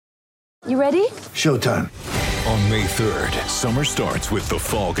You ready? Showtime. On May 3rd, summer starts with The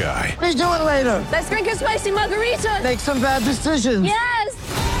Fall Guy. Let's do it later. Let's drink a spicy margarita. Make some bad decisions. Yes!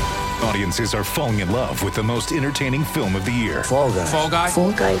 Audiences are falling in love with the most entertaining film of the year. Fall Guy. Fall Guy?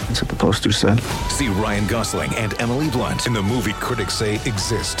 Fall guy. That's what the poster said. See Ryan Gosling and Emily Blunt in the movie critics say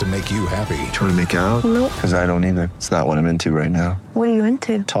exists to make you happy. Trying to make it out? Nope. Because I don't either. It's not what I'm into right now. What are you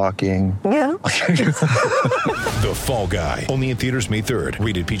into? Talking. Yeah. The Fall Guy. Only in theaters May 3rd.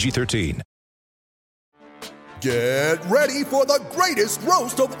 Rated PG-13. Get ready for the greatest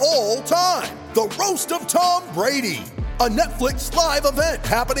roast of all time, the Roast of Tom Brady, a Netflix live event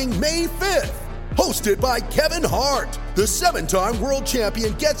happening May 5th. Hosted by Kevin Hart, the 7-time world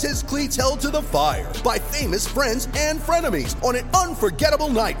champion gets his cleats held to the fire by famous friends and frenemies on an unforgettable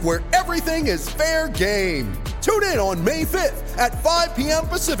night where everything is fair game. Tune in on May 5th at 5 p.m.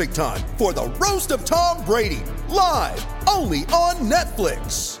 Pacific time for the Roast of Tom Brady, live only on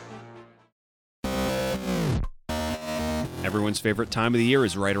Netflix. Everyone's favorite time of the year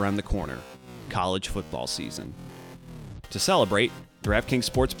is right around the corner, college football season. To celebrate, DraftKings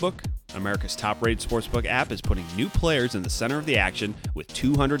Sportsbook, America's top-rated sportsbook app, is putting new players in the center of the action with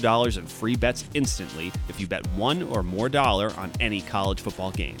 $200 in free bets instantly if you bet $1 or more on any college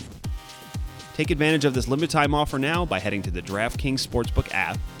football game. Take advantage of this limited-time offer now by heading to the DraftKings Sportsbook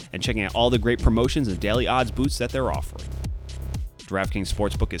app and checking out all the great promotions and daily odds boosts that they're offering. DraftKings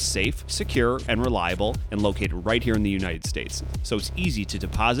Sportsbook is safe, secure, and reliable, and located right here in the United States, so it's easy to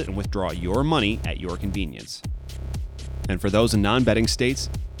deposit and withdraw your money at your convenience. And for those in non-betting states,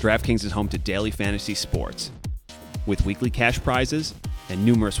 DraftKings is home to daily fantasy sports, with weekly cash prizes and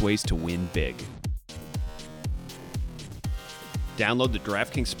numerous ways to win big. Download the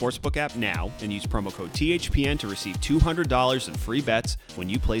DraftKings Sportsbook app now and use promo code THPN to receive $200 in free bets when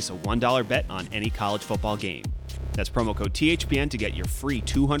you place a $1 bet on any college football game. That's promo code THPN to get your free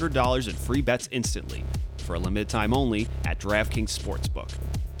 $200 in free bets instantly, for a limited time only at DraftKings Sportsbook.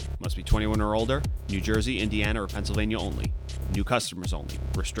 Must be 21 or older, New Jersey, Indiana, or Pennsylvania only. New customers only.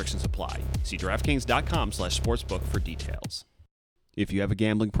 Restrictions apply. See DraftKings.com/sportsbook for details. If you have a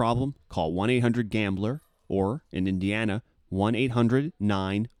gambling problem, call 1-800-GAMBLER, or, in Indiana,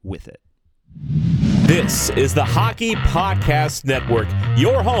 1-800-9-WITH-IT. This is the Hockey Podcast Network,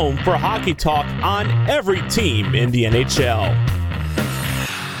 your home for hockey talk on every team in the NHL.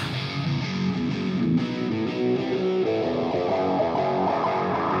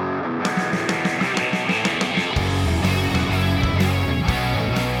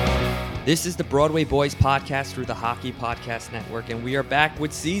 This is the Broadway Boys podcast through the Hockey Podcast Network, and we are back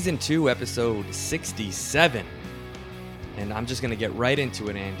with Season 2, Episode 67. And I'm just going to get right into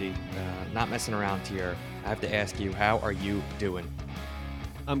it, Andy. Not messing around here. I have to ask you, how are you doing?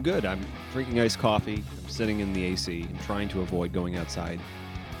 I'm good. I'm drinking iced coffee. I'm sitting in the AC and trying to avoid going outside.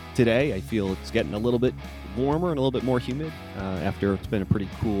 Today, I feel it's getting a little bit warmer and a little bit more humid after it's been a pretty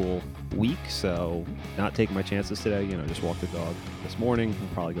cool week. So not taking my chances today. Just walk the dog this morning.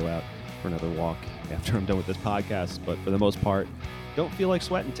 I'll probably go out for another walk after I'm done with this podcast. But for the most part, don't feel like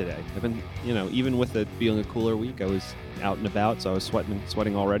sweating today. I've been, even with it being a cooler week, I was out and about, so I was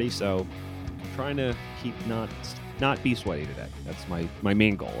sweating already. So I'm trying to keep not be sweaty today. That's my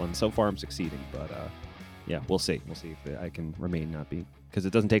main goal, and so far I'm succeeding. But yeah, we'll see. We'll see if I can remain not be, because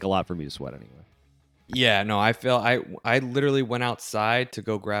it doesn't take a lot for me to sweat anyway. Yeah, no, I literally went outside to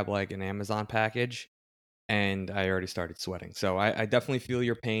go grab like an Amazon package, and I already started sweating. So I definitely feel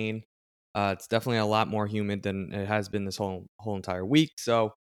your pain. It's definitely a lot more humid than it has been this whole entire week.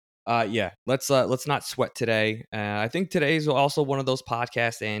 So, yeah, let's not sweat today. I think today's also one of those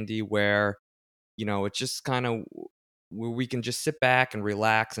podcasts, Andy, where it's just kind of where we can just sit back and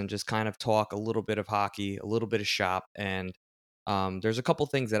relax and just kind of talk a little bit of hockey, a little bit of shop, and there's a couple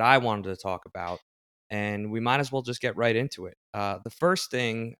things that I wanted to talk about, and we might as well just get right into it. The first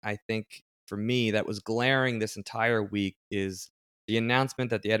thing I think for me that was glaring this entire week is the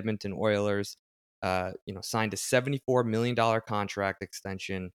announcement that the Edmonton Oilers, signed a $74 million contract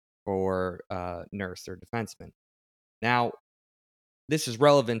extension for Nurse, their defenseman. Now, this is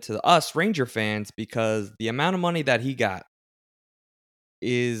relevant to us Ranger fans because the amount of money that he got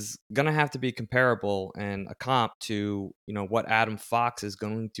is going to have to be comparable and a comp to, what Adam Fox is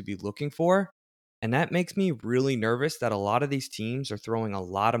going to be looking for. And that makes me really nervous that a lot of these teams are throwing a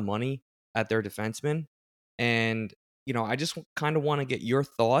lot of money at their defensemen. And I just kind of want to get your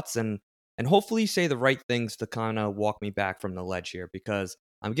thoughts and hopefully you say the right things to kind of walk me back from the ledge here, because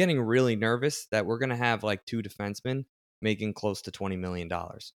I'm getting really nervous that we're going to have like two defensemen making close to $20 million.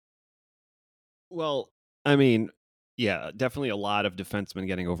 Well, I mean, yeah, definitely a lot of defensemen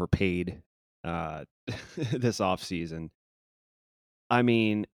getting overpaid this offseason. I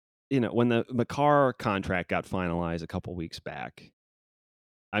mean, when the Makar contract got finalized a couple weeks back,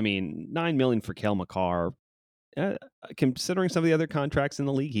 I mean, $9 million for Cale Makar. Considering some of the other contracts in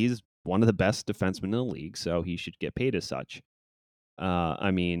the league, he's one of the best defensemen in the league, so he should get paid as such.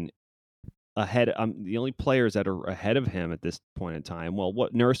 I mean, the only players that are ahead of him at this point in time. Well,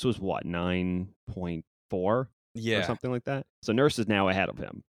 Nurse was 9.4 or something like that. So Nurse is now ahead of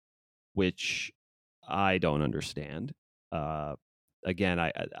him, which I don't understand. Again,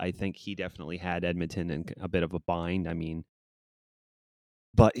 I think he definitely had Edmonton in a bit of a bind. I mean,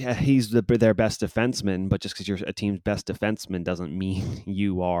 but yeah, he's their best defenseman. But just because you're a team's best defenseman doesn't mean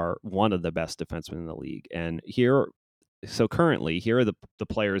you are one of the best defensemen in the league. And currently, here are the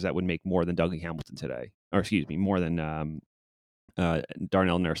players that would make more than Dougie Hamilton today, or excuse me, more than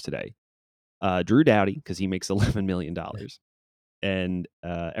Darnell Nurse today. Drew Doughty, because he makes $11 million, and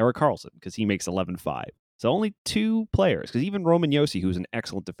Erik Karlsson, because he makes $11.5. So only two players, because even Roman Josi, who's an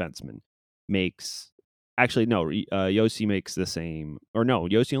excellent defenseman, makes. Actually, no, Josi makes the same. Or no,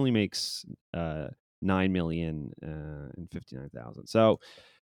 Josi only makes $9,059,000. So,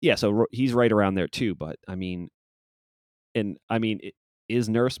 yeah, so he's right around there too. But, is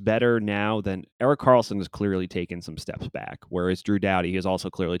Nurse better now than Erik Karlsson has clearly taken some steps back, whereas Drew Doughty has also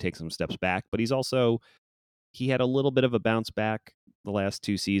clearly taken some steps back, but he had a little bit of a bounce back the last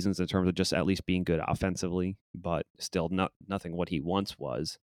 2 seasons in terms of just at least being good offensively, but still nothing what he once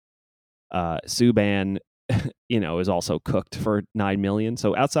was. Subban, is also cooked for $9 million.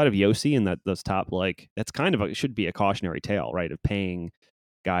 So outside of Josi and those top, that's kind of should be a cautionary tale, right? Of paying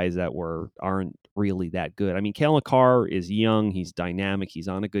guys that aren't really that good. I mean, Cale Makar is young, he's dynamic, he's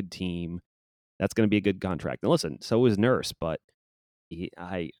on a good team. That's going to be a good contract. Now listen, so is Nurse, but it's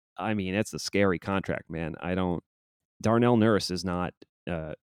a scary contract, man. Darnell Nurse is not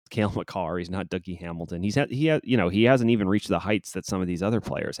Cale Makar. He's not Dougie Hamilton. He hasn't even reached the heights that some of these other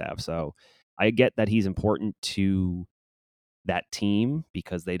players have. So I get that he's important to that team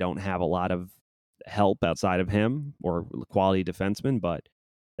because they don't have a lot of help outside of him or quality defensemen, but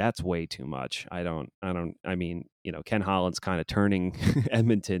that's way too much. Ken Holland's kind of turning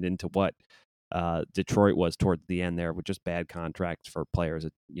Edmonton into what Detroit was toward the end there, with just bad contracts for players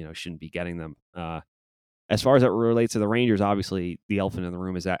that, shouldn't be getting them. As far as it relates to the Rangers, obviously the elephant in the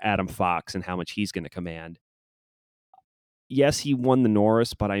room is Adam Fox and how much he's going to command. Yes, he won the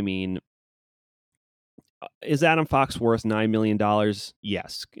Norris, but is Adam Fox worth $9 million?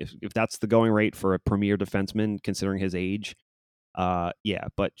 Yes. If that's the going rate for a premier defenseman, considering his age, yeah.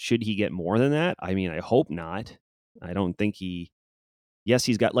 But should he get more than that? I hope not. I don't think yes,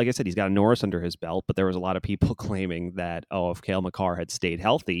 he's got, like I said, he's got a Norris under his belt, but there was a lot of people claiming that, if Cale Makar had stayed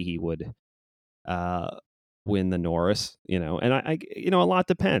healthy, he would win the Norris, and a lot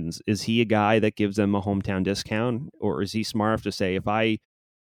depends. Is he a guy that gives them a hometown discount, or is he smart enough to say, if I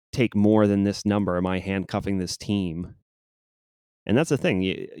take more than this number, am I handcuffing this team? And that's the thing.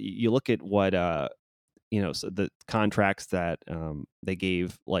 You look at what so the contracts that they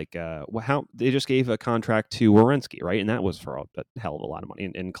gave, how they just gave a contract to Werenski, right? And that was for a hell of a lot of money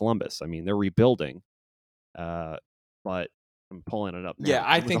in Columbus. I mean, they're rebuilding, but I'm pulling it up now. Yeah,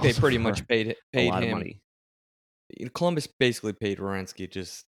 I think they pretty much paid a lot him of money. Columbus basically paid Werenski,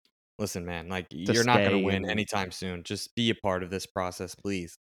 just listen, man, you're not going to win anytime soon. Just be a part of this process,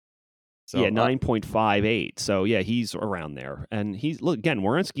 please. So, 9.58. So yeah, he's around there, and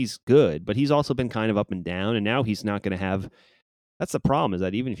Werenski's good, but he's also been kind of up and down, and now he's not going to have. That's the problem, is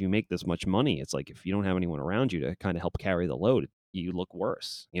that even if you make this much money, it's like if you don't have anyone around you to kind of help carry the load, you look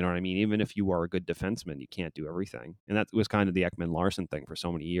worse. You know what I mean? Even if you are a good defenseman, you can't do everything, and that was kind of the Ekman-Larsson thing for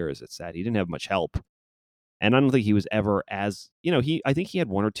so many years. It's sad he didn't have much help, and I don't think he was ever as I think he had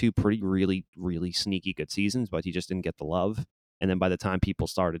 1 or 2 pretty really really sneaky good seasons, but he just didn't get the love. And then by the time people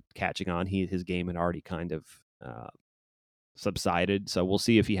started catching on, his game had already kind of subsided. So we'll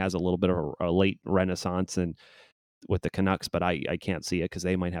see if he has a little bit of a late renaissance and with the Canucks, but I can't see it because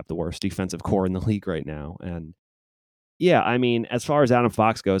they might have the worst defensive core in the league right now. And yeah, as far as Adam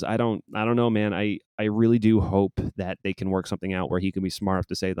Fox goes, I don't know, man. I really do hope that they can work something out where he can be smart enough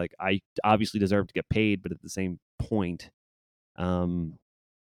to say, I obviously deserve to get paid, but at the same point,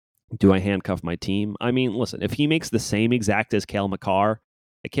 do I handcuff my team? Listen, if he makes the same exact as Cale Makar,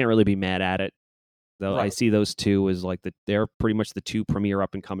 I can't really be mad at it. Though right. I see those two as they're pretty much the 2 premier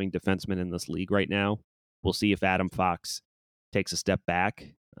up and coming defensemen in this league right now. We'll see if Adam Fox takes a step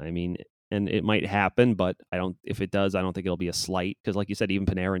back. And it might happen, but if it does, I don't think it'll be a slight, because like you said, even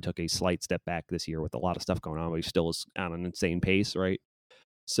Panarin took a slight step back this year with a lot of stuff going on, but he still is on an insane pace, right?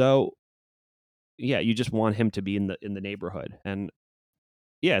 So yeah, you just want him to be in the neighborhood. And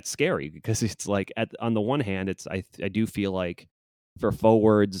yeah, it's scary because it's on the one hand, I do feel like for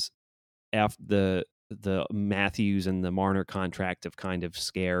forwards, after the Matthews and the Marner contract have kind of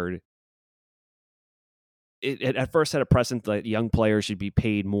scared. It at first had a precedent that young players should be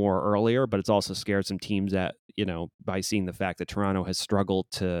paid more earlier, but it's also scared some teams that, by seeing the fact that Toronto has struggled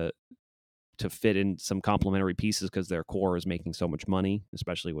to fit in some complementary pieces because their core is making so much money,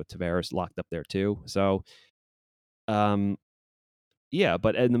 especially with Tavares locked up there too. So, yeah,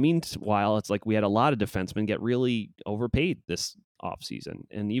 but in the meanwhile, it's like we had a lot of defensemen get really overpaid this offseason,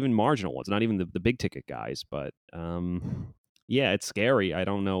 and even marginal ones, not even the big ticket guys. But yeah, it's scary. I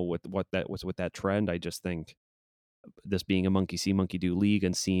don't know what's with that trend. I just think this being a monkey see, monkey do league,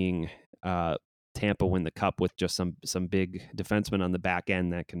 and seeing Tampa win the cup with just some big defensemen on the back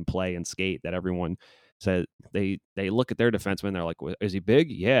end that can play and skate, that everyone said they look at their defenseman, they're like, is he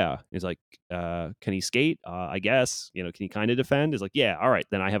big? Yeah. He's like, can he skate? I guess, can he kind of defend? He's like, yeah, all right,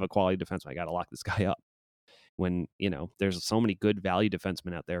 then I have a quality defenseman. I got to lock this guy up. When, there's so many good value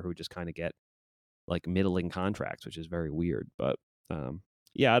defensemen out there who just kind of get like middling contracts, which is very weird. But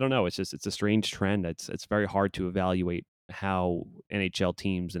yeah, I don't know. It's a strange trend. It's very hard to evaluate how NHL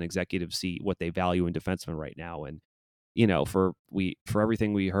teams and executives see what they value in defensemen right now. And, for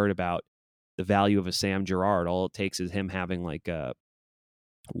everything we heard about the value of a Sam Girard, all it takes is him having like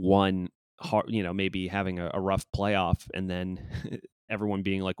one hard, maybe having a rough playoff, and then everyone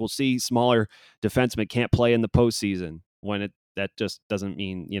being like, "We'll see, smaller defensemen can't play in the postseason." When that just doesn't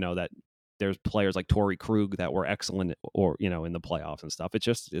mean that there's players like Torrey Krug that were excellent, or in the playoffs and stuff. It's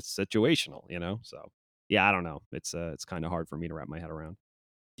situational, So yeah, I don't know. It's kind of hard for me to wrap my head around.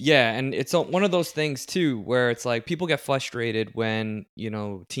 Yeah, and it's one of those things too where it's like people get frustrated when,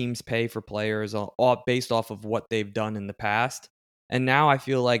 teams pay for players all based off of what they've done in the past. And now I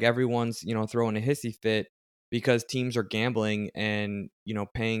feel like everyone's, throwing a hissy fit because teams are gambling and,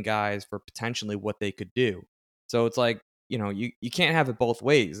 paying guys for potentially what they could do. So it's like, you can't have it both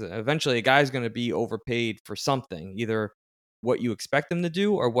ways. Eventually a guy's going to be overpaid for something, either what you expect him to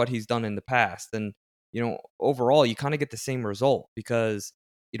do or what he's done in the past. And, overall you kind of get the same result because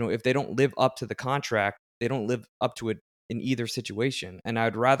if they don't live up to the contract, they don't live up to it in either situation. And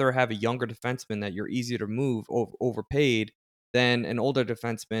I'd rather have a younger defenseman that you're easier to move overpaid than an older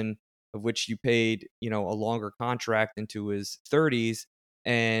defenseman of which you paid, a longer contract into his 30s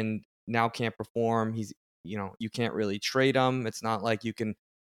and now can't perform. He's, you can't really trade him. It's not like you can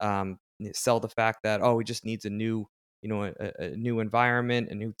sell the fact that, he just needs a new, a new environment,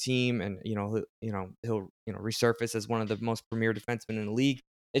 a new team, and he'll resurface as one of the most premier defensemen in the league.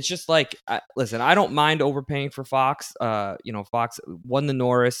 It's just like, listen, I don't mind overpaying for Fox. Fox won the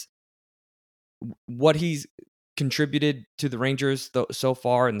Norris. What he's contributed to the Rangers so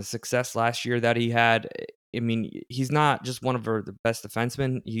far and the success last year that he had, I mean, he's not just one of the best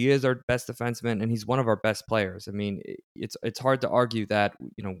defensemen. He is our best defenseman, and he's one of our best players. I mean, it's hard to argue that,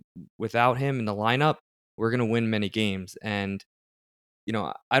 without him in the lineup, we're going to win many games. And,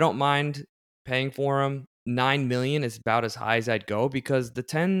 I don't mind paying for him. $9 million is about as high as I'd go because the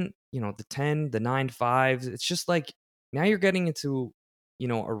 9.5s, it's just like now you're getting into,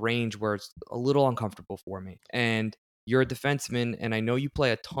 a range where it's a little uncomfortable for me. And you're a defenseman, and I know you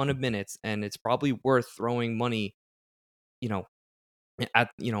play a ton of minutes, and it's probably worth throwing money,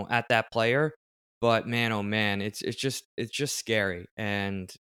 at that player. But man, oh man, it's just scary.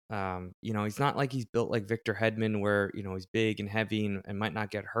 And he's not like he's built like Victor Hedman, where he's big and heavy and might not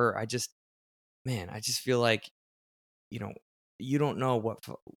get hurt. I just feel like, you don't know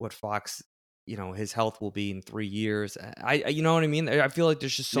what Fox, his health will be in 3 years. You know what I mean? I feel like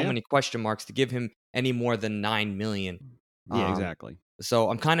there's just so many question marks to give him any more than $9 million. Yeah, exactly. So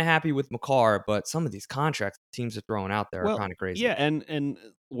I'm kind of happy with Makar, but some of these contracts teams are throwing out there are kind of crazy. Yeah, and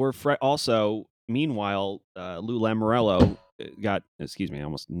we're also, meanwhile, Lou Lamoriello got, excuse me, I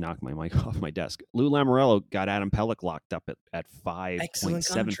almost knocked my mic off my desk. Lou Lamoriello got Adam Pelech locked up at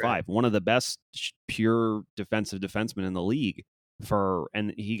 5.75, one of the best pure defensive defensemen in the league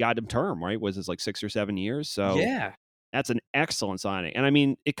and he got him term, right? Was it like 6 or 7 years? So yeah, that's an excellent signing. And I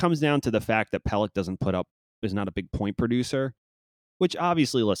mean, it comes down to the fact that Pelech is not a big point producer, which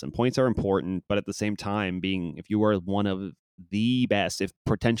obviously, listen, points are important, but at the same time, if you were one of the best, if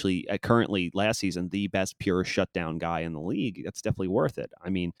potentially currently last season, the best pure shutdown guy in the league, that's definitely worth it.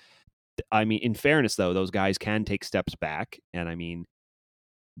 I mean, in fairness though, those guys can take steps back. And I mean,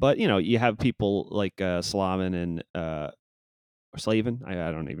 but you have people like Slavin and or Slavin,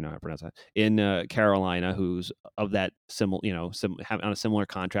 I don't even know how to pronounce that, in Carolina, who's of that on a similar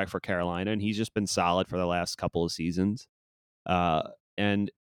contract for Carolina, and he's just been solid for the last couple of seasons.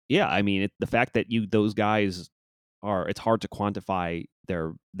 And yeah, I mean, the fact that those guys it's hard to quantify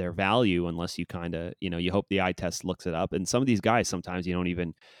their value unless you kind of, you hope the eye test looks it up. And some of these guys, sometimes you don't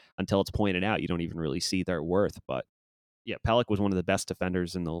even, until it's pointed out, you don't even really see their worth. But yeah, Pelech was one of the best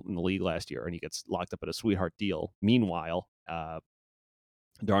defenders in the league last year, and he gets locked up at a sweetheart deal. Meanwhile,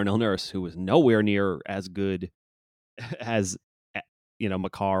 Darnell Nurse, who was nowhere near as good as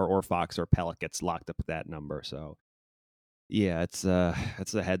Makar or Fox or Pelech, gets locked up at that number. So yeah, it's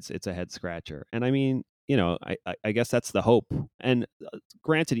a head scratcher. And I mean, I guess that's the hope. And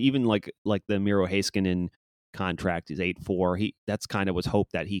granted, even like the Miro Heiskanen contract is 8-4. That's kind of was hope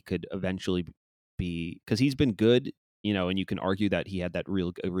that he could eventually be, because he's been good, and you can argue that he had that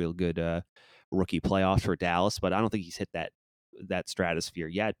real good rookie playoffs for Dallas, but I don't think he's hit that stratosphere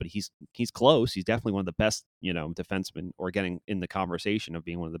yet. But he's close. He's definitely one of the best, defensemen, or getting in the conversation of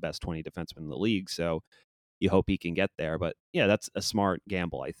being one of the best 20 defensemen in the league. So you hope he can get there. But yeah, that's a smart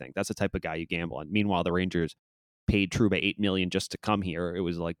gamble, I think. That's the type of guy you gamble on. Meanwhile, the Rangers paid Trouba $8 million just to come here. It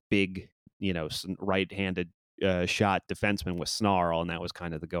was like big, right-handed shot defenseman with snarl, and that was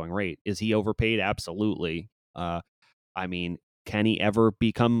kind of the going rate. Is he overpaid? Absolutely. I mean, can he ever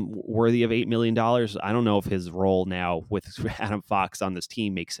become worthy of $8 million? I don't know if his role now with Adam Fox on this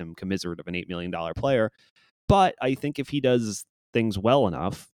team makes him commiserate of an $8 million player. But I think if he does things well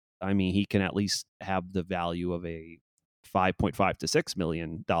enough, I mean, he can at least have the value of a $5.5 to $6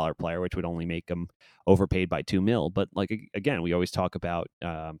 million player, which would only make him overpaid by $2 million. But like, again, we always talk about,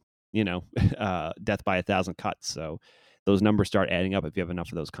 death by 1,000 cuts. So those numbers start adding up if you have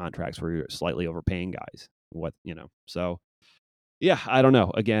enough of those contracts where you're slightly overpaying guys. So yeah, I don't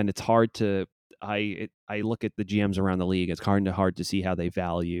know. Again, it's hard to. I look at the GMs around the league. It's hard to see how they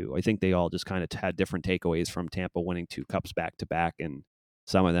value. I think they all just kind of had different takeaways from Tampa winning 2 cups back to back, and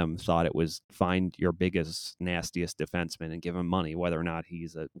some of them thought it was find your biggest, nastiest defenseman and give him money, whether or not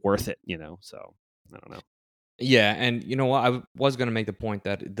he's worth it. So I don't know. Yeah, and you know what? I was going to make the point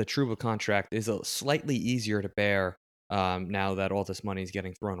that the Trouba contract is a slightly easier to bear now that all this money is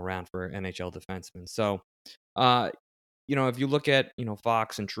getting thrown around for NHL defensemen. So, if you look at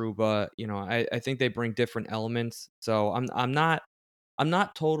Fox and Trouba, I think they bring different elements. So I'm not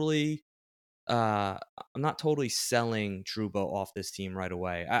totally selling Trouba off this team right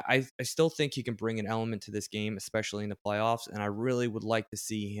away. I still think he can bring an element to this game, especially in the playoffs, and I really would like to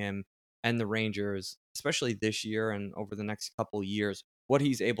see him and the Rangers, especially this year and over the next couple years, what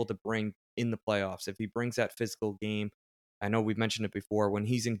he's able to bring in the playoffs. If he brings that physical game, I know we've mentioned it before, when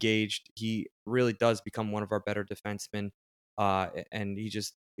he's engaged, he really does become one of our better defensemen, and he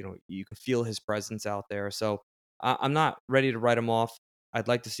just, you can feel his presence out there. So I'm not ready to write him off. I'd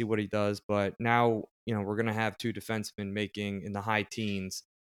like to see what he does, but now, we're going to have 2 defensemen making in the high teens.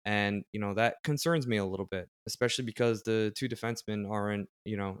 And, that concerns me a little bit, especially because the 2 defensemen aren't,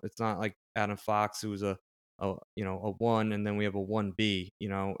 it's not like Adam Fox, who's a 1, and then we have a 1B.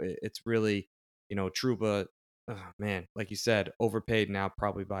 It's really, Trouba, man, like you said, overpaid now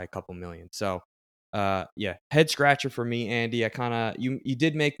probably by a couple million. So, yeah, head scratcher for me, Andy. I kind of, you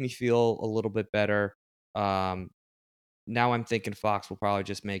did make me feel a little bit better. Now I'm thinking Fox will probably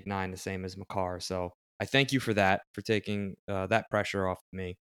just make 9, the same as Makar. So I thank you for that, for taking that pressure off of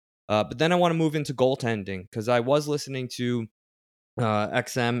me. But then I want to move into goaltending, because I was listening to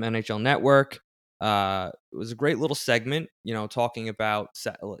XM NHL Network. It was a great little segment, talking about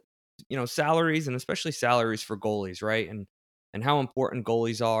salaries, and especially salaries for goalies, right? And how important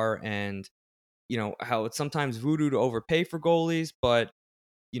goalies are, and how it's sometimes voodoo to overpay for goalies, but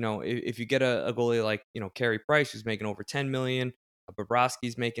if you get a goalie like, Carey Price, who's making over 10 million,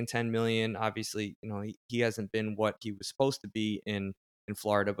 Bobrovsky's making 10 million. Obviously, he hasn't been what he was supposed to be in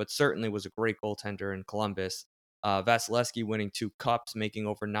Florida, but certainly was a great goaltender in Columbus. Vasilevsky winning 2 cups, making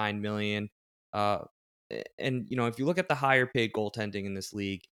over 9 million. And if you look at the higher paid goaltending in this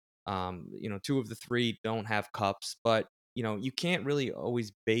league, 2 of the 3 don't have cups, but you can't really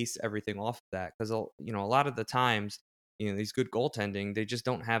always base everything off of that, because a lot of the times, these good goaltending, they just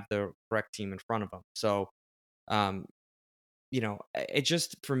don't have the correct team in front of them. So, it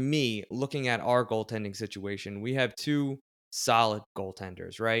just, for me, looking at our goaltending situation, we have 2 solid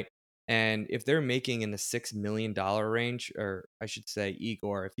goaltenders, right? And if they're making in the $6 million range, or I should say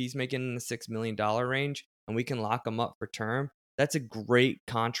Igor, if he's making in the $6 million range and we can lock him up for term, that's a great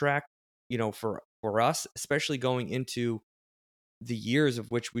contract, for us, especially going into the years of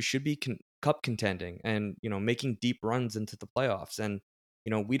which we should be cup contending and, making deep runs into the playoffs. And,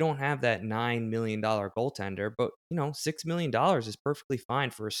 we don't have that $9 million goaltender, but, $6 million is perfectly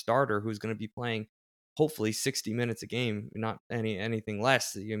fine for a starter who's going to be playing hopefully 60 minutes a game, not anything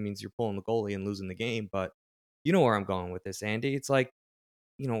less. It means you're pulling the goalie and losing the game. But you know where I'm going with this, Andy. It's like,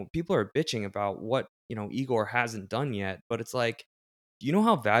 people are bitching about what, Igor hasn't done yet, but it's like, do you know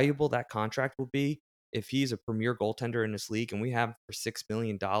how valuable that contract will be if he's a premier goaltender in this league and we have him for $6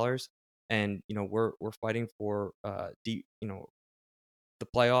 million and, we're fighting for deep, the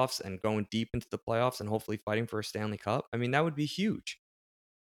playoffs and going deep into the playoffs and hopefully fighting for a Stanley Cup? I mean, that would be huge.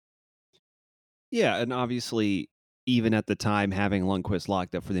 Yeah, and obviously, even at the time, having Lundqvist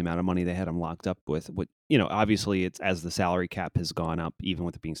locked up for the amount of money they had him locked up with, obviously, it's as the salary cap has gone up, even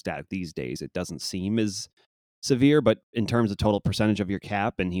with it being static these days, it doesn't seem as severe. But in terms of total percentage of your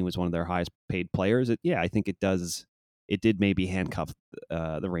cap, and he was one of their highest paid players, I think it does. It did maybe handcuff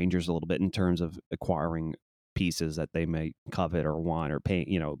the Rangers a little bit in terms of acquiring pieces that they may covet or want, or pay,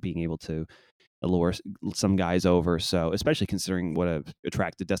 being able to allure some guys over. So, especially considering what a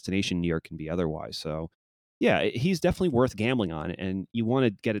attractive destination New York can be otherwise. So, yeah, he's definitely worth gambling on, and you want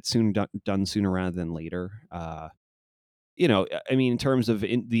to get it done sooner rather than later. I mean, in terms of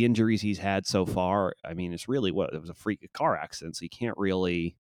the injuries he's had so far, I mean, it's really it was a freak car accident, so you can't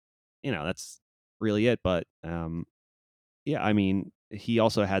really, that's really it. But yeah, I mean, he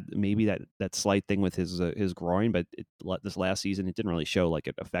also had maybe that slight thing with his groin, but this last season it didn't really show like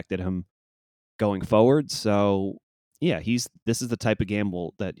it affected him going forward. So yeah, this is the type of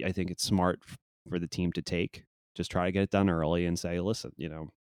gamble that I think it's smart for the team to take. Just try to get it done early and say, listen,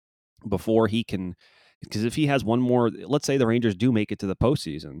 before he can, because if he has one more, let's say the Rangers do make it to the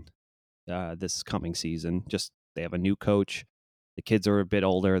postseason this coming season, just they have a new coach, the kids are a bit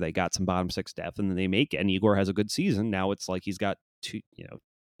older, they got some bottom six depth, and then they make it, and Igor has a good season. Now it's like he's got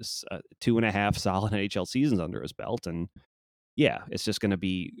 2.5 solid NHL seasons under his belt, and yeah, it's just going to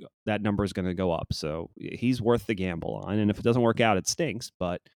be, that number is going to go up. So he's worth the gamble on. And if it doesn't work out, it stinks,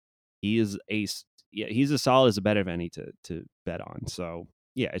 but he's as solid as a bet of any to bet on. So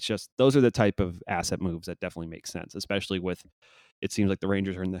yeah, it's just, those are the type of asset moves that definitely make sense, especially with, it seems like the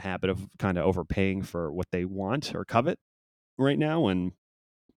Rangers are in the habit of kind of overpaying for what they want or covet right now. And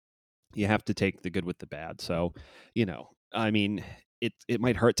you have to take the good with the bad. So, I mean, it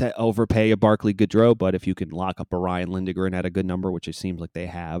might hurt to overpay a Barclay Goodrow, but if you can lock up a Ryan Lindgren at a good number, which it seems like they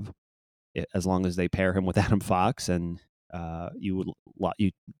have, as long as they pair him with Adam Fox, and you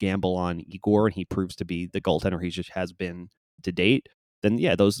gamble on Igor and he proves to be the goaltender he just has been to date, then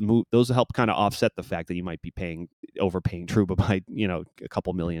yeah, those help kind of offset the fact that you might be overpaying Trouba by a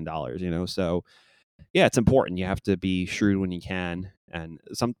couple $1 million. So yeah, it's important. You have to be shrewd when you can,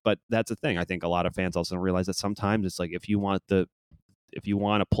 but that's the thing. I think a lot of fans also realize that sometimes it's like if you want a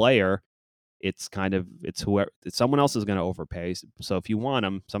player, it's someone else is going to overpay. So if you want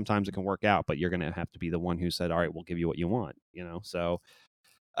them, sometimes it can work out, but you're going to have to be the one who said, all right, we'll give you what you want, So,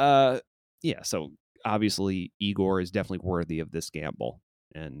 yeah. So obviously Igor is definitely worthy of this gamble.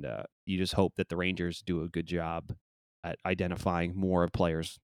 And you just hope that the Rangers do a good job at identifying more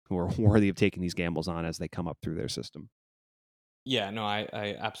players who are worthy of taking these gambles on as they come up through their system. Yeah, no,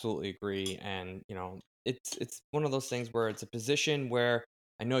 I absolutely agree. And, it's one of those things where it's a position where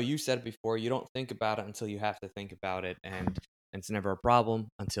I know you said it before, you don't think about it until you have to think about it. And it's never a problem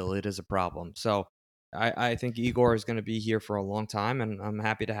until it is a problem. So I think Igor is going to be here for a long time, and I'm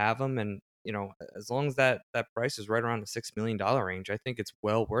happy to have him. And, as long as that price is right around the $6 million range, I think it's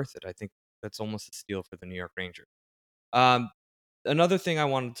well worth it. I think that's almost a steal for the New York Rangers. Another thing I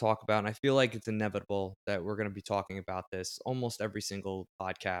wanted to talk about, and I feel like it's inevitable that we're going to be talking about this almost every single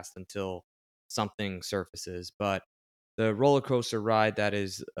podcast until something surfaces, but the roller coaster ride that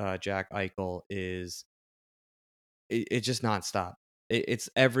is Jack Eichel is it's just nonstop. It's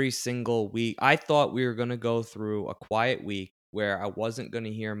every single week. I thought we were going to go through a quiet week where I wasn't going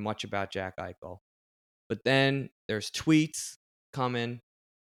to hear much about Jack Eichel, but then there's tweets coming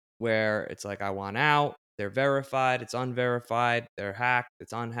where it's like, I want out. They're verified, it's unverified, they're hacked,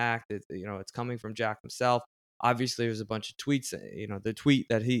 it's unhacked, it's coming from Jack himself. Obviously, there's a bunch of tweets, the tweet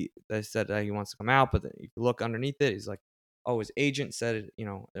that said that he wants to come out, but if you look underneath it, he's like, oh, his agent said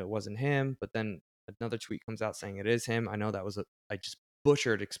it wasn't him, but then another tweet comes out saying it is him. I know I just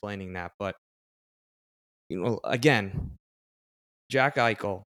butchered explaining that, but again, Jack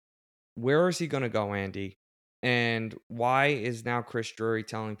Eichel, where is he going to go, Andy? And why is now Chris Drury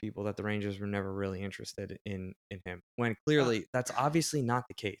telling people that the Rangers were never really interested in him, when clearly that's obviously not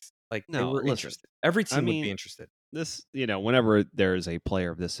the case? Like, no, they were interested. Every team would be interested. This, whenever there's a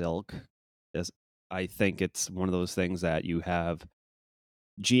player of this ilk, I think it's one of those things that you have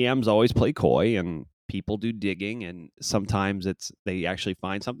GMs always play coy and people do digging, and sometimes they actually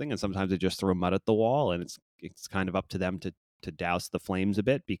find something, and sometimes they just throw mud at the wall, and it's kind of up to them to douse the flames a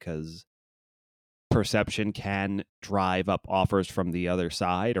bit, because perception can drive up offers from the other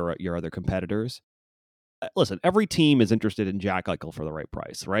side or your other competitors. listen, every team is interested in Jack Eichel for the right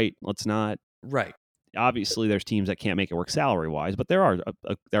price, right? Let's not. Right. Obviously, there's teams that can't make it work salary wise, but there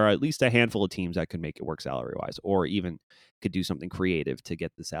are at least a handful of teams that could make it work salary wise, or even could do something creative to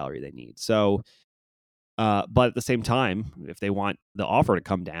get the salary they need. So, but at the same time, if they want the offer to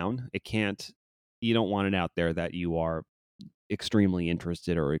come down, it can't. You don't want it out there that you are extremely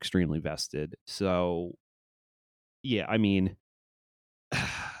interested or extremely vested. So, yeah, I mean,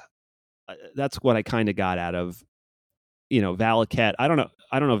 that's what I kind of got out of, Valaket. I don't know.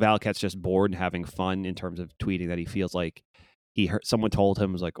 If Valaket's just bored and having fun in terms of tweeting that he feels like he heard someone told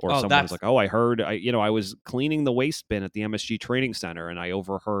him was like, or someone was like, oh, I heard, I was cleaning the waste bin at the MSG Training Center and I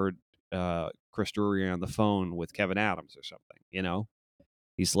overheard Chris Drury on the phone with Kevin Adams or something.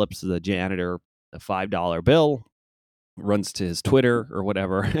 He slips the janitor a $5 bill, runs to his Twitter or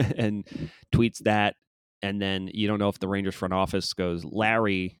whatever, and tweets that. And then you don't know if the Rangers front office goes,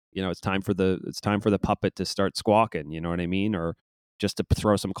 Larry, it's time for the puppet to start squawking. You know what I mean? Or just to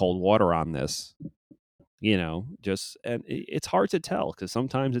throw some cold water on this. And it's hard to tell because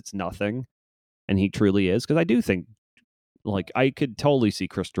sometimes it's nothing, and he truly is. Because I do think, like, I could totally see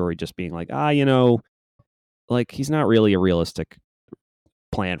Chris Drury just being like, like he's not really a realistic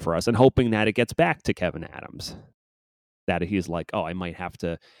plan for us, and hoping that it gets back to Kevin Adams. That he's like, oh, I might have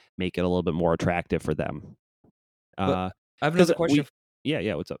to make it a little bit more attractive for them. I have another question.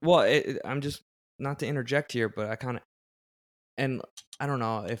 Yeah, what's up? Well, I'm just, not to interject here, but and I don't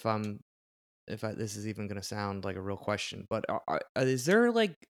know if this is even going to sound like a real question, but is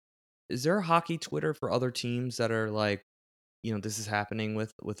there hockey Twitter for other teams that are like, this is happening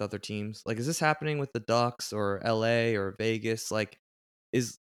with other teams? Like, is this happening with the Ducks or LA or Vegas? Like,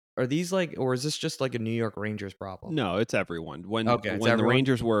 are these like, or is this just like a New York Rangers problem? No, it's everyone. When everyone? The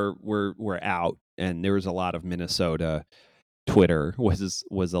Rangers were out, and there was a lot of Minnesota Twitter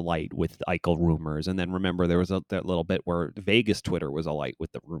was alight with Eichel rumors, and then remember there was that little bit where Vegas Twitter was alight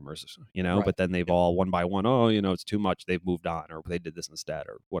with the rumors, Right. But then they've all one by one, it's too much, they've moved on, or they did this instead,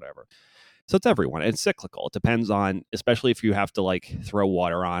 or whatever. So it's everyone. It's cyclical. It depends on, especially if you have to like throw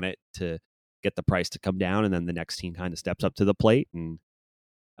water on it to get the price to come down, and then the next team kind of steps up to the plate, and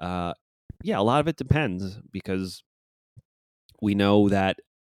a lot of it depends, because we know that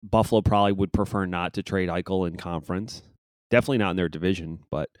Buffalo probably would prefer not to trade Eichel in conference. Definitely not in their division,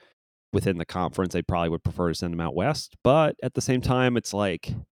 but within the conference, they probably would prefer to send him out west. But at the same time, it's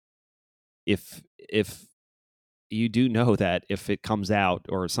like, if you do know that if it comes out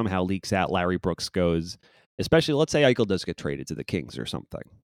or somehow leaks out, Larry Brooks goes, especially let's say Eichel does get traded to the Kings or something,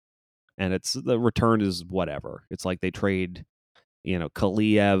 and the return is whatever. It's like they trade,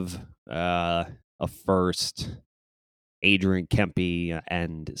 Kaliev, a first, Adrian Kempe,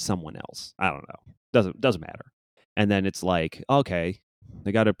 and someone else. I don't know. Doesn't matter. And then it's like, okay,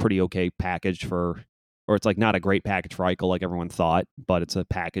 they got a pretty okay package or it's like not a great package for Eichel like everyone thought, but it's a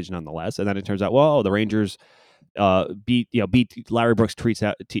package nonetheless. And then it turns out, whoa, the Rangers beat Larry Brooks tweets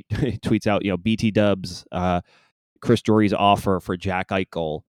out, BT Dubs, Chris Drury's offer for Jack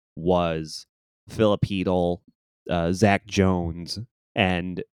Eichel was Philip Hedl, Zach Jones,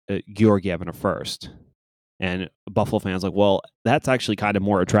 and Georgiev in a first. And Buffalo fans like, well, that's actually kind of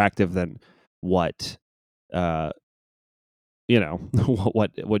more attractive than what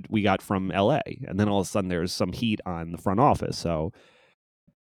what we got from LA. And then all of a sudden there's some heat on the front office. So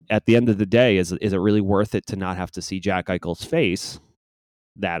at the end of the day, is it really worth it to not have to see Jack Eichel's face,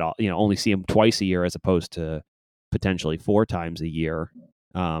 that only see him twice a year as opposed to potentially 4 times a year,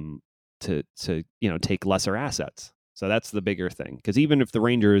 to take lesser assets? So that's the bigger thing. Because even if the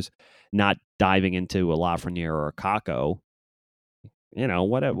Rangers not diving into a Lafreniere or a Kakko,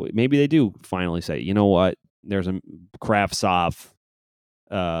 whatever, maybe they do finally say, you know what, there's a Kravtsov,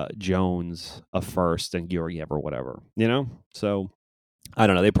 Jones, a first, and Georgiev or whatever, So I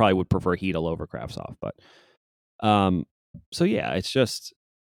don't know. They probably would prefer Hedl over Kravtsov, but so yeah, it's just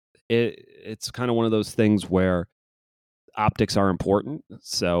it's kind of one of those things where optics are important.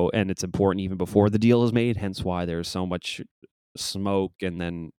 So, and it's important even before the deal is made. Hence why there's so much smoke and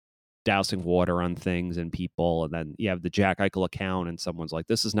then dousing water on things and people, and then you have the Jack Eichel account, and someone's like,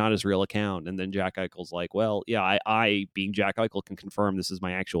 "This is not his real account," and then Jack Eichel's like, "Well, yeah, I being Jack Eichel can confirm this is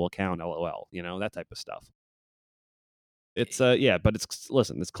my actual account." LOL, that type of stuff. It's but it's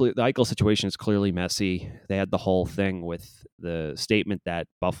clear the Eichel situation is clearly messy. They had the whole thing with the statement that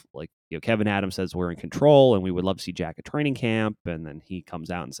Kevin Adams says we're in control and we would love to see Jack at training camp, and then he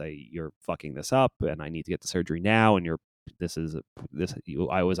comes out and say, "You're fucking this up, and I need to get the surgery now, and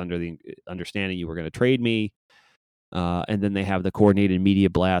I was under the understanding you were going to trade me." And then they have the coordinated media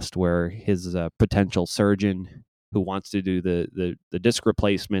blast where his potential surgeon who wants to do the disc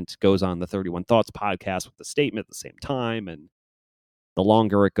replacement goes on the 31 Thoughts podcast with the statement at the same time. And the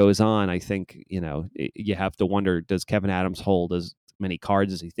longer it goes on, I think, you have to wonder, does Kevin Adams hold as many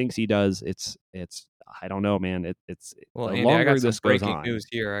cards as he thinks he does? It's I don't know, man. It's Well, the Andy, longer I got some this goes breaking on. news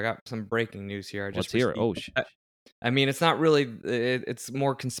here. I got some breaking news here. I just Let's hear it. received. Oh, I mean, it's not really. It's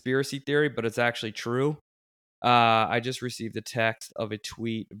more conspiracy theory, but it's actually true. I just received a text of a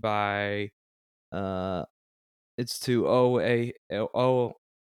tweet by. It's to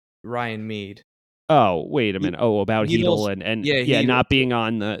Ryan Mead. Oh, wait a minute. Oh, about Heedle's- Heedle and yeah, Heedle. not being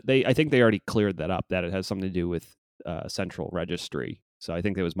on the. I think they already cleared that up. That it has something to do with Central Registry. So I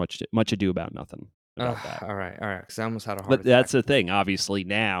think there was much ado about nothing about that. All right. Because I almost had a heart But attack. that's the thing. Obviously,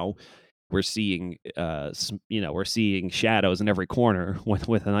 now we're seeing, we're seeing shadows in every corner with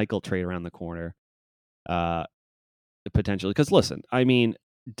an Eichel trade around the corner, potentially. Because listen, I mean,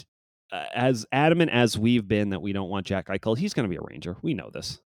 as adamant as we've been that we don't want Jack Eichel, he's going to be a Ranger. We know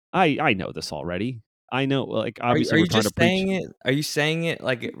this. I know this already. I know, like, obviously, Are you we're trying just to preach. saying it? Are you saying it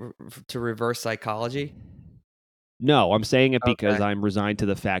like to reverse psychology? No, I'm saying it because Okay. I'm resigned to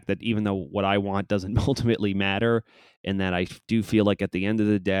the fact that even though what I want doesn't ultimately matter, and that I do feel like at the end of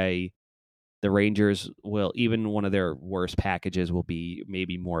the day, the Rangers will, even one of their worst packages will be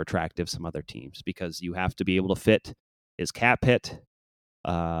maybe more attractive to some other teams, because you have to be able to fit his cap hit.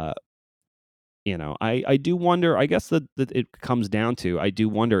 I do wonder, I guess that it comes down to, I do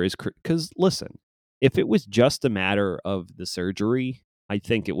wonder because listen, if it was just a matter of the surgery, I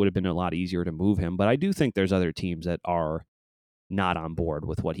think it would have been a lot easier to move him. But I do think there's other teams that are not on board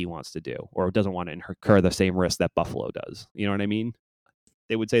with what he wants to do, or doesn't want to incur the same risk that Buffalo does. You know what I mean?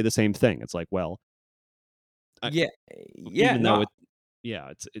 They would say the same thing. It's like, well, even though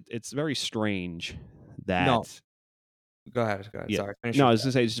it's very strange that. No. Go ahead. Yeah. Sorry. Finish No, your I was thought.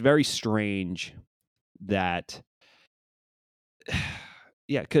 going to say, it's very strange that,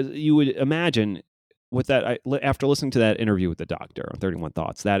 because you would imagine with that, after listening to that interview with the doctor on 31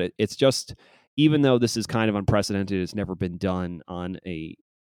 Thoughts, that it's just, even though this is kind of unprecedented, it's never been done on a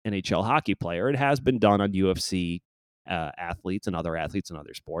NHL hockey player. It has been done on UFC athletes and other athletes in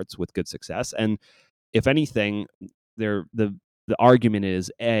other sports with good success. And if anything, the argument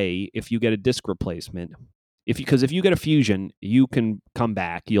is, if you get a disc replacement, because if you get a fusion, you can come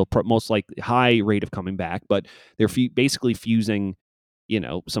back. You'll most likely high rate of coming back, but they're basically fusing,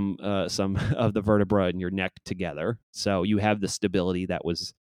 some of the vertebra in your neck together, so you have the stability that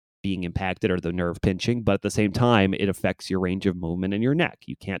was being impacted, or the nerve pinching, but at the same time, it affects your range of movement in your neck.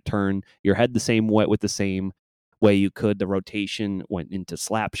 You can't turn your head the same way with the same way you could. The rotation went into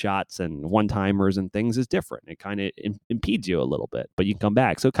slap shots and one-timers and things is different. It kind of impedes you a little bit, but you can come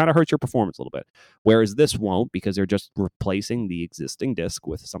back. So it kind of hurts your performance a little bit. Whereas this won't, because they're just replacing the existing disc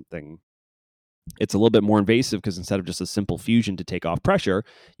with something. It's a little bit more invasive, because instead of just a simple fusion to take off pressure,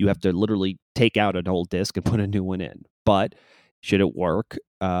 you have to literally take out an old disc and put a new one in. But should it work,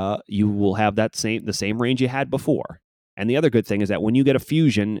 you will have the same range you had before. And the other good thing is that when you get a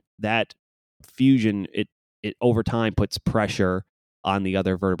fusion, it over time puts pressure on the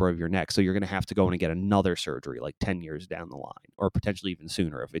other vertebra of your neck. So you're going to have to go in and get another surgery like 10 years down the line, or potentially even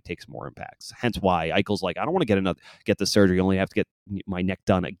sooner if it takes more impacts. Hence why Eichel's like, I don't want to get the surgery, only have to get my neck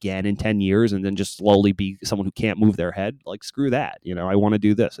done again in 10 years and then just slowly be someone who can't move their head. Like, screw that. I want to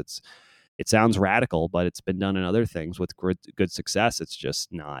do this. It sounds radical, but it's been done in other things with good success. It's just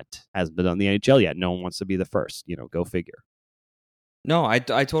hasn't been done in the NHL yet. No one wants to be the first, go figure. No, I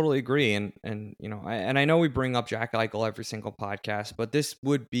totally agree, and I know we bring up Jack Eichel every single podcast, but this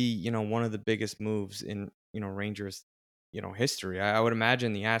would be one of the biggest moves in Rangers history. I would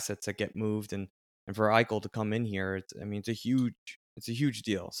imagine the assets that get moved, and for Eichel to come in here, it's a huge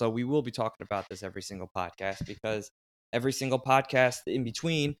deal. So we will be talking about this every single podcast, because every single podcast in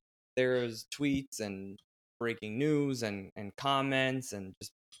between, there's tweets and breaking news and comments, and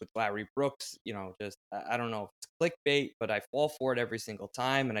just with Larry Brooks, just, I don't know if it's clickbait, but I fall for it every single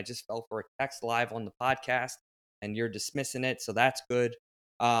time. And I just fell for a text live on the podcast, and you're dismissing it. So that's good.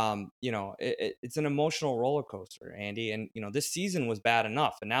 It's an emotional roller coaster, Andy. And, this season was bad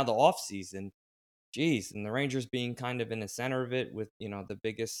enough. And now the off season, geez, and the Rangers being kind of in the center of it with, the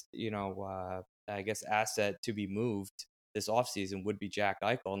biggest, I guess, asset to be moved this offseason would be Jack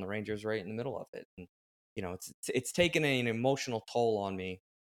Eichel, and the Rangers right in the middle of it. And, it's taken an emotional toll on me,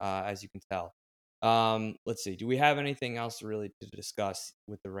 as you can tell. Let's see. Do we have anything else really to discuss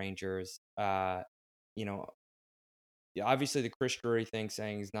with the Rangers? Obviously the Chris Drury thing,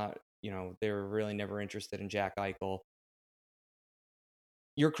 saying he's not, they were really never interested in Jack Eichel.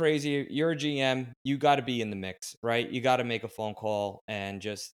 you're crazy. You're a GM. You got to be in the mix, right? You got to make a phone call and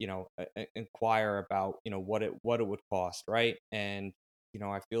just, inquire about, what it would cost, right? And,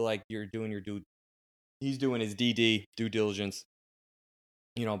 I feel like you're doing he's doing his due diligence,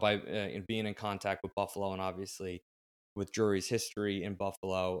 by being in contact with Buffalo, and obviously with Drury's history in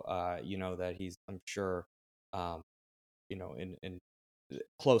Buffalo, that he's, I'm sure, um, in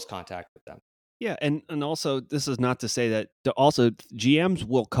close contact with them. Yeah, and also this is not to say that also GMs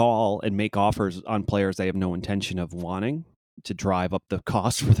will call and make offers on players they have no intention of wanting to drive up the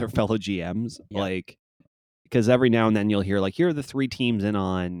cost for their fellow GMs. Yeah. Like, because every now and then you'll hear like, here are the 3 teams in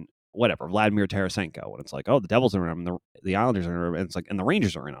on whatever, Vladimir Tarasenko, and it's like, oh, the Devils are in on him, the Islanders are in on him, and it's like, and the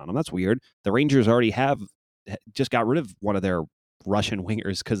Rangers are in on him. That's weird. The Rangers already just got rid of one of their Russian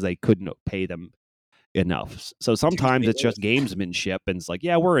wingers because they couldn't pay them enough. So sometimes it's just gamesmanship, and it's like,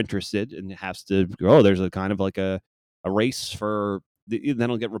 yeah, we're interested, and it has to go. There's a kind of like a race for then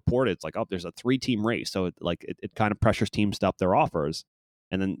it'll get reported. It's like, oh, there's a 3-team race, so it kind of pressures teams to up their offers.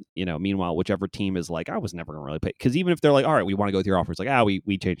 And then, meanwhile, whichever team is like, I was never going to really pay. Because even if they're like, all right, we want to go with your offer, it's like,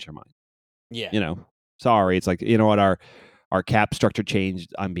 we changed our mind. Yeah. Sorry. It's like, what, our cap structure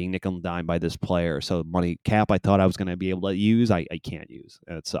changed. I'm being nickel and dime by this player. So money cap I thought I was going to be able to use, I can't use.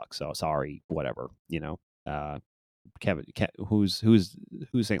 And it sucks. So sorry, whatever, Kevin, who's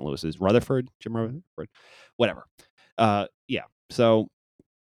St. Louis is Rutherford, Jim Rutherford, whatever. Yeah. So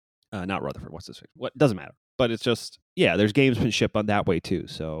not Rutherford. What's this? What doesn't matter. But it's just, there's gamesmanship on that way too.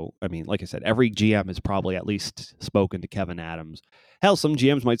 So, I mean, like I said, every GM has probably at least spoken to Kevin Adams. Hell, some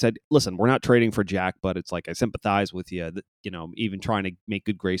GMs might say, listen, we're not trading for Jack, but it's like, I sympathize with you, even trying to make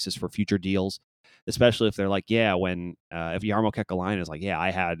good graces for future deals, especially if they're like, when, if Jarmo Kekalainen is like,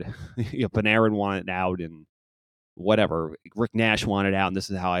 I had, Panarin wanted out and whatever, Rick Nash wanted out, and this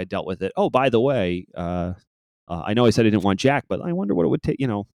is how I dealt with it. Oh, by the way, I know I said I didn't want Jack, but I wonder what it would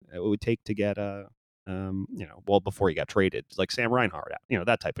take, to get, before he got traded, it's like Sam Reinhart out.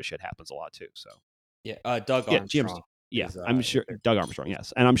 That type of shit happens a lot too. So Doug Armstrong. I'm sure Doug Armstrong.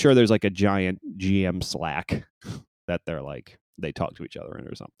 Yes, and I'm sure there's like a giant GM Slack that they're like they talk to each other in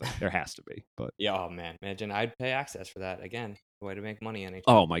or something. There has to be, but oh man, imagine I'd pay access for that again. Way to make money, NHL.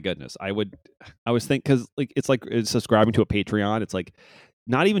 Oh my goodness, I was thinking because it's subscribing to a Patreon. It's like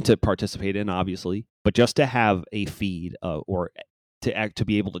not even to participate in, obviously, but just to have a feed or to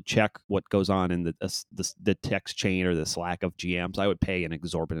be able to check what goes on in the text chain or the Slack of GMs. I would pay an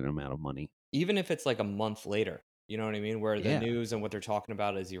exorbitant amount of money, even if it's like a month later. You know what I mean? Where the news and what they're talking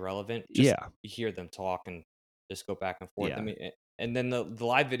about is irrelevant. You hear them talk and just go back and forth. Yeah. I mean, and then the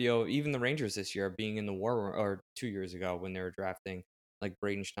live video, even the Rangers this year being in the war room, or 2 years ago when they were drafting like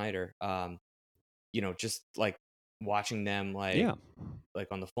Braden Schneider, just like watching them like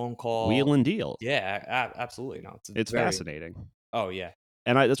on the phone call, wheel and deal. Yeah, absolutely. No, it's fascinating. Oh yeah.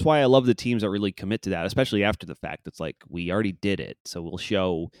 And that's why I love the teams that really commit to that, especially after the fact. It's like, we already did it, so we'll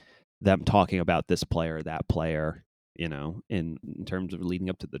show them talking about this player, that player, in terms of leading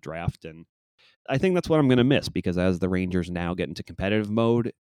up to the draft. And I think that's what I'm going to miss, because as the Rangers now get into competitive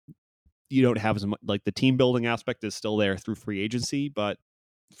mode, you don't have as much, like the team building aspect is still there through free agency, but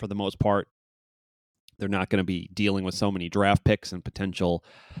for the most part, they're not going to be dealing with so many draft picks and potential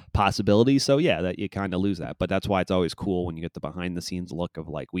possibilities. So that you kind of lose that. But that's why it's always cool when you get the behind the scenes look of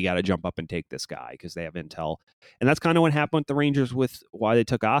like, we got to jump up and take this guy because they have intel. And that's kind of what happened with the Rangers with why they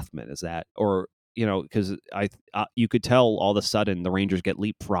took Othman, is that, or, because you could tell all of a sudden the Rangers get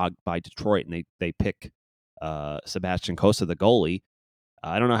leapfrogged by Detroit and they pick Sebastian Cossa, the goalie.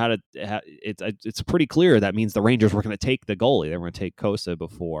 I don't know how to, it's pretty clear that means the Rangers were going to take the goalie. They were going to take Cossa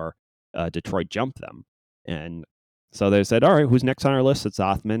before Detroit jumped them. And so they said, all right, who's next on our list? It's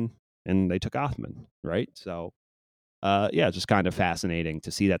Othman. And they took Othman, right? So, it's just kind of fascinating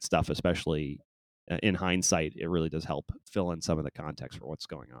to see that stuff, especially in hindsight. It really does help fill in some of the context for what's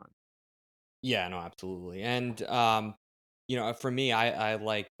going on. Yeah, no, absolutely. And, for me, I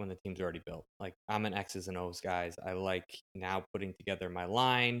like when the team's already built. Like, I'm an X's and O's guys. I like now putting together my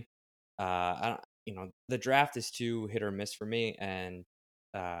line. The draft is too hit or miss for me. And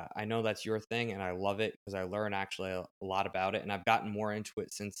I know that's your thing, and I love it because I learn actually a lot about it, and I've gotten more into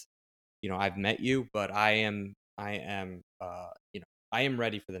it since I've met you. But I am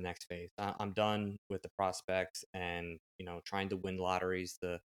ready for the next phase. I'm done with the prospects and trying to win lotteries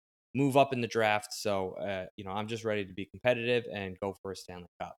to move up in the draft. So I'm just ready to be competitive and go for a Stanley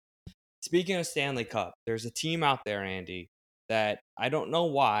Cup. Speaking of Stanley Cup, there's a team out there, Andy, that I don't know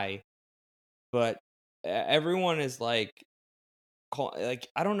why, but everyone is like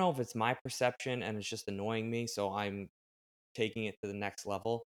I don't know if it's my perception and it's just annoying me, so I'm taking it to the next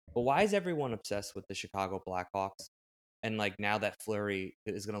level. But why is everyone obsessed with the Chicago Blackhawks? and like now that Fleury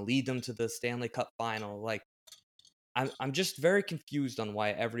is going to lead them to the Stanley Cup final. Like I'm just very confused on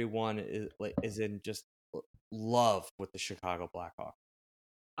why everyone is in just love with the Chicago Blackhawks.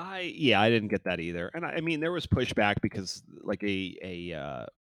 I didn't get that either, and I mean there was pushback because like I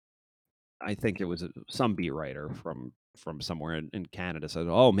think it was some beat writer from somewhere in Canada said,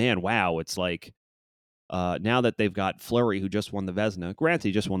 "Oh man, wow, it's like now that they've got Fleury who just won the Vezina. Granted,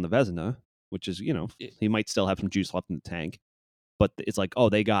 he just won the Vezina, which is he might still have some juice left in the tank, but it's like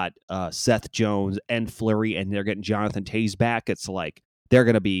they got Seth Jones and Fleury, and they're getting Jonathan Toews back. It's like they're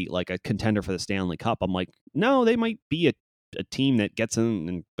going to be like a contender for the Stanley Cup. I'm like, no, they might be a team that gets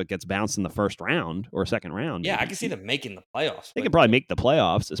in but gets bounced in the first round or second round. Yeah, maybe. I can see them making the playoffs. They could probably make the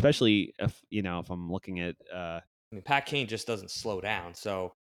playoffs, especially if I'm looking at. I mean, Pat Kane just doesn't slow down,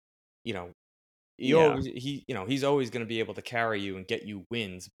 so Yeah. he's always going to be able to carry you and get you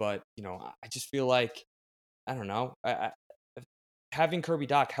wins. But I just feel like I don't know. Having Kirby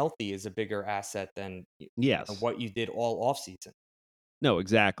Dach healthy is a bigger asset than Yes. what you did all off season. No,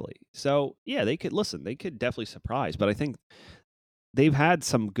 exactly. So yeah, they could definitely surprise, but I think they've had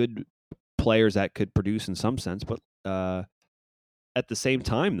some good players that could produce in some sense, but at the same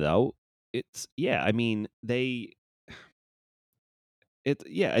time though, it's I mean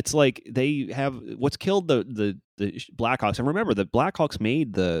it's like they have what's killed the Blackhawks. And remember, the Blackhawks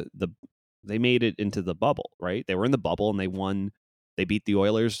made they made it into the bubble, right? They were in the bubble and they won. They beat the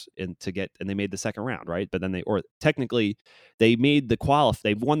Oilers and they made the second round, right? But then technically they made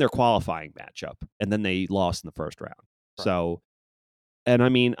they won their qualifying matchup and then they lost in the first round. Right. So, and I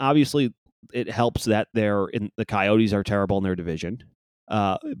mean, obviously it helps that the Coyotes are terrible in their division.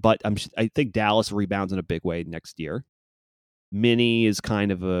 But I think Dallas rebounds in a big way next year. Mini is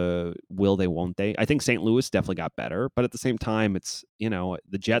kind of a will they, won't they? I think St. Louis definitely got better, but at the same time, it's the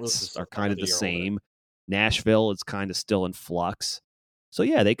Jets are kind of the same. Older. Nashville is kind of still in flux. So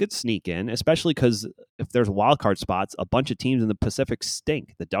yeah, they could sneak in, especially because if there's wild card spots, a bunch of teams in the Pacific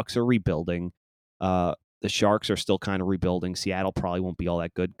stink. The Ducks are rebuilding. The Sharks are still kind of rebuilding. Seattle probably won't be all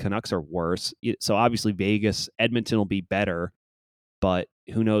that good. Canucks are worse. So obviously Vegas, Edmonton will be better. But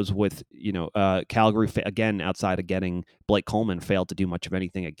who knows with, Calgary, again, outside of getting Blake Coleman, failed to do much of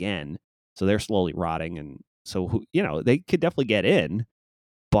anything again. So they're slowly rotting. And so, they could definitely get in.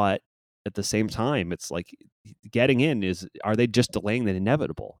 But at the same time, it's like getting in are they just delaying the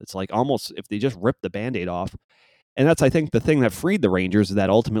inevitable? It's like almost if they just rip the Band-Aid off. And that's, I think, the thing that freed the Rangers is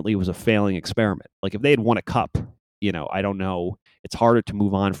that ultimately was a failing experiment. Like if they had won a cup, I don't know. It's harder to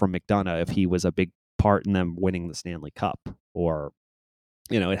move on from McDonough if he was a big part in them winning the Stanley Cup or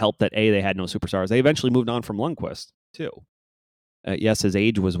it helped that they had no superstars. They eventually moved on from Lundqvist too. Yes, his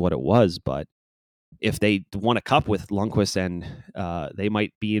age was what it was, but if they won a cup with Lundqvist and they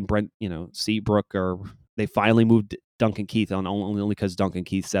might be in Seabrook, or they finally moved Duncan Keith on only because Duncan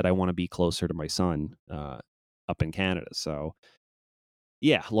Keith said, "I want to be closer to my son up in Canada." So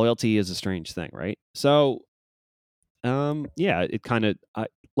yeah, loyalty is a strange thing, right? So it kind of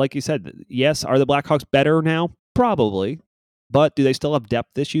like you said, yes, are the Blackhawks better now? Probably. But do they still have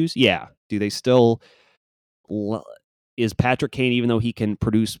depth issues? Yeah. Do they still... Is Patrick Kane, even though he can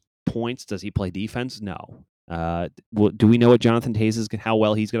produce points, does he play defense? No. Do we know what Jonathan Toews is, how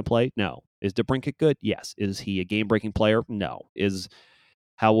well he's going to play? No. Is DeBrincat good? Yes. Is he a game-breaking player? No.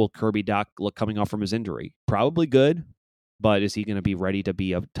 How will Kirby Dach look coming off from his injury? Probably good, but is he going to be ready to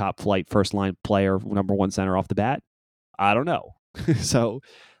be a top-flight, first-line player, number one center off the bat? I don't know. So...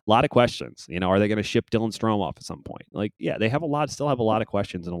 a lot of questions. Are they going to ship Dylan Strome off at some point? Like, yeah, they still have a lot of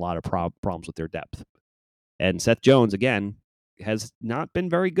questions and a lot of problems with their depth. And Seth Jones, again, has not been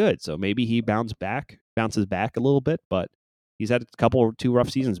very good. So maybe he bounces back a little bit, but he's had two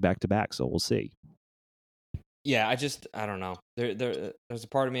rough seasons back to back. So we'll see. Yeah, I don't know. There's a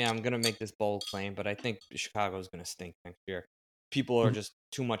part of me, I'm going to make this bold claim, but I think Chicago is going to stink next year. People are just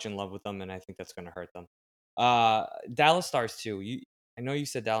too much in love with them, and I think that's going to hurt them. Dallas Stars, too. I know you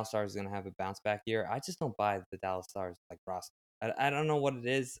said Dallas Stars is going to have a bounce back year. I just don't buy the Dallas Stars like roster. I don't know what it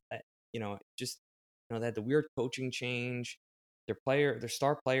is. They had the weird coaching change. Their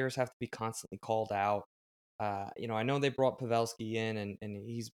star players have to be constantly called out. I know they brought Pavelski in, and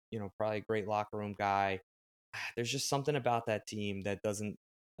he's probably a great locker room guy. There's just something about that team that doesn't.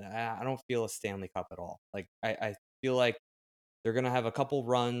 I don't feel a Stanley Cup at all. Like I feel like they're going to have a couple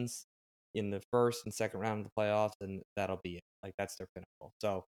runs in the first and second round of the playoffs, and that'll be it. Like that's their pinnacle.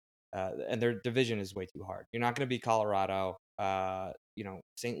 So, and their division is way too hard. You're not going to beat Colorado.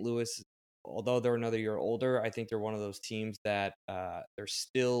 St. Louis, although they're another year older, I think they're one of those teams that they're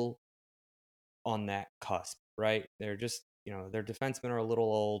still on that cusp, right? They're just, their defensemen are a little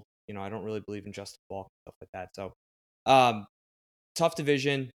old. I don't really believe in Justin Falk and stuff like that. So Tough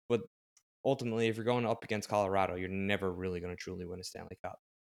division, but ultimately, if you're going up against Colorado, you're never really going to truly win a Stanley Cup.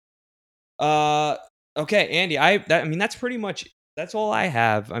 Okay, Andy, that's pretty much, that's all I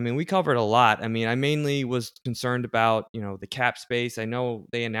have. I mean, we covered a lot. I mean, I mainly was concerned about, the cap space. I know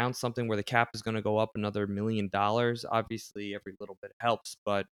they announced something where the cap is going to go up another $1 million. Obviously, every little bit helps,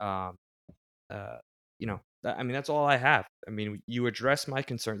 but, that's all I have. I mean, you address my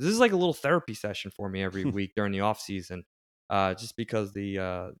concerns. This is like a little therapy session for me every week during the off season, just because the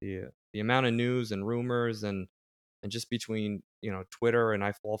amount of news and rumors and just between Twitter, and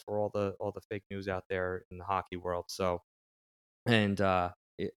I fall for all the fake news out there in the hockey world. So, and I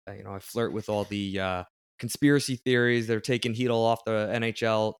flirt with all the conspiracy theories. They're taking Hedl off the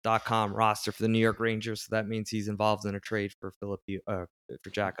NHL.com roster for the New York Rangers, so that means he's involved in a trade for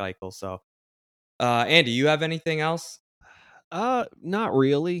Jack Eichel. So, Andy, you have anything else? Not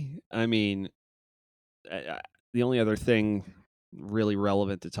really. I mean, the only other thing really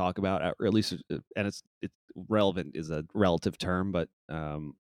relevant to talk about, or at least, and it's relevant is a relative term, but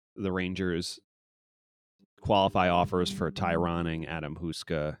the Rangers qualify offers for Ty Ronning, Adam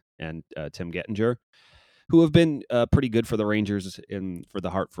Huska, and Tim Gettinger, who have been pretty good for the Rangers for the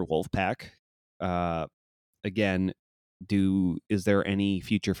Hartford Wolfpack. Again, is there any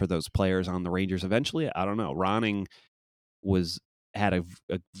future for those players on the Rangers eventually? I don't know. Ronning had a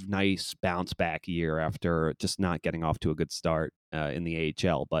nice bounce back year after just not getting off to a good start in the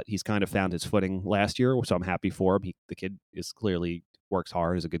AHL, but he's kind of found his footing last year, so I'm happy for him. The kid is clearly works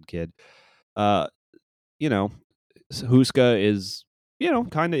hard, is a good kid. Huska is,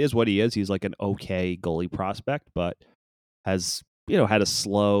 kind of is what he is. He's like an okay goalie prospect, but has, had a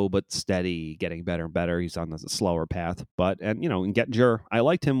slow but steady getting better and better. He's on a slower path, and Gettinger, I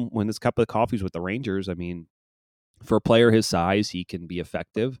liked him when his cup of coffees with the Rangers. I mean, for a player his size, he can be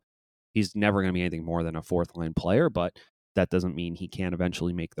effective. He's never going to be anything more than a fourth line player, but that doesn't mean he can't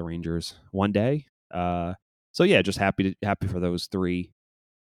eventually make the Rangers one day. So yeah, just happy for those three.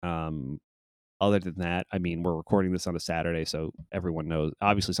 Other than that, I mean, we're recording this on a Saturday, so everyone knows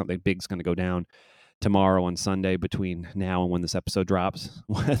obviously something big's going to go down tomorrow and Sunday between now and when this episode drops,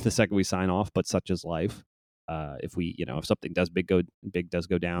 the second we sign off. But such is life. If something big does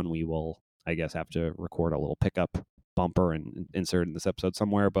go down, we will, I guess, have to record a little pickup bumper and insert in this episode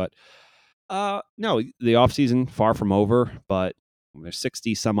somewhere. But no, the off season far from over, but there's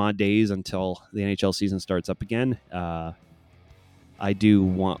 60 some odd days until the NHL season starts up again. I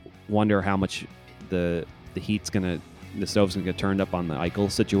do wonder how much the stove's gonna get turned up on the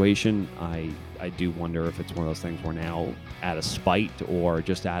Eichel situation. I do wonder if it's one of those things where now out of spite or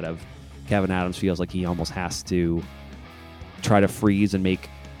just out of Kevin Adams feels like he almost has to try to freeze and make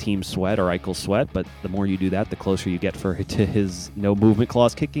teams sweat or Eichel sweat, but the more you do that, the closer you get to his no movement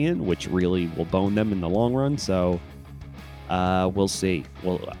clause kicking in, which really will bone them in the long run. So we'll see.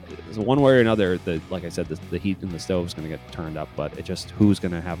 Well, so one way or another, like I said, the heat in the stove is going to get turned up, but it just who's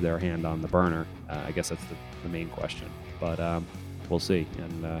going to have their hand on the burner? I guess that's the main question. But we'll see.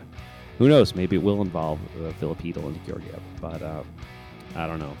 And who knows? Maybe it will involve Filip Chytil and Georgiev. But I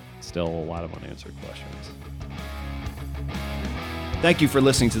don't know. Still a lot of unanswered questions. Thank you for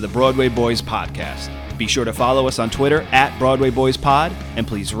listening to the Broadway Boys podcast. Be sure to follow us on Twitter at Broadway Boys Pod, and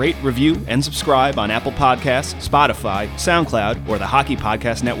please rate, review, and subscribe on Apple Podcasts, Spotify, SoundCloud, or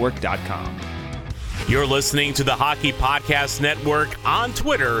thehockeypodcastnetwork.com. You're listening to the Hockey Podcast Network on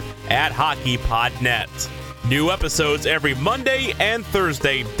Twitter at HockeyPodNet. New episodes every Monday and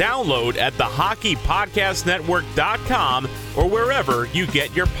Thursday. Download at thehockeypodcastnetwork.com or wherever you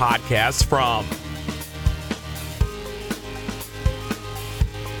get your podcasts from.